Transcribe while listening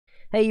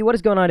Hey, what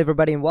is going on,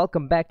 everybody, and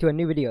welcome back to a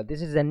new video.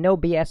 This is a no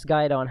BS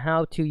guide on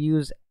how to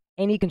use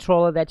any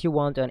controller that you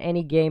want on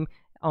any game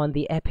on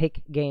the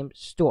Epic Game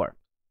Store.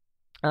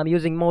 I'm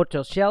using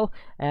Mortal Shell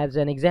as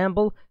an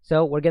example,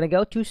 so we're gonna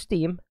go to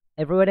Steam.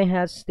 Everybody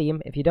has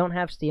Steam. If you don't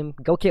have Steam,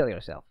 go kill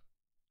yourself.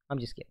 I'm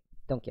just kidding.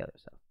 Don't kill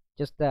yourself.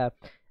 Just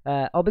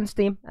open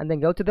Steam and then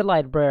go to the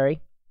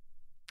library,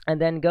 and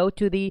then go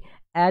to the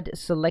add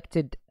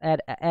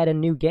a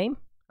new game.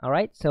 All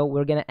right, so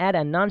we're gonna add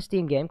a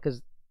non-Steam game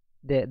because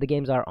the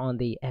games are on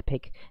the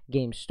Epic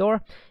Game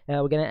Store.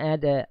 We're gonna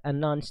add a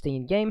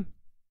non-Steam game,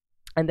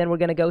 and then we're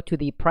gonna go to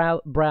the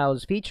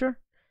browse feature.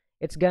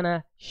 It's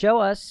gonna show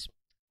us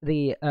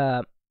the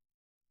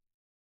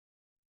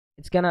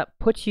it's gonna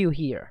put you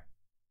here.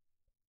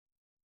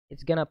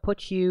 It's gonna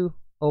put you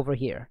over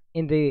here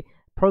in the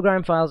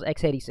program files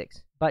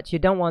x86, but you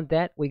don't want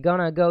that. We're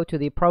gonna go to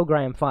the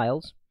program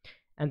files,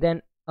 and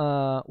then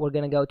we're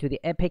gonna go to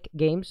the Epic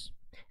Games,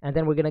 and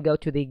then we're gonna go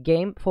to the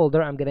game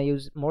folder. I'm gonna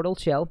use Mortal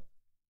Shell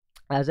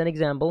as an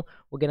example.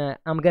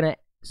 I'm gonna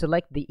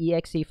select the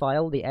exe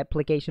file, the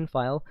application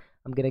file.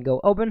 I'm gonna go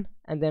open,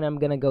 and then I'm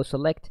gonna go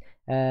select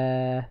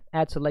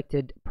add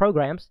selected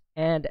programs,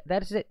 and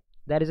that is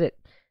it.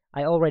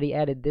 I already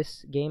added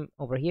this game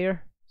over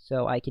here,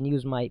 so I can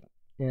use my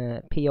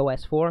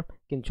ps4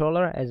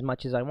 controller as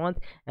much as I want.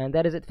 And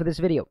that is it for this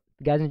video.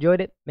 If you guys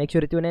enjoyed it, make sure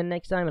to tune in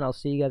next time, and I'll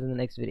see you guys in the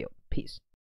next video. Peace.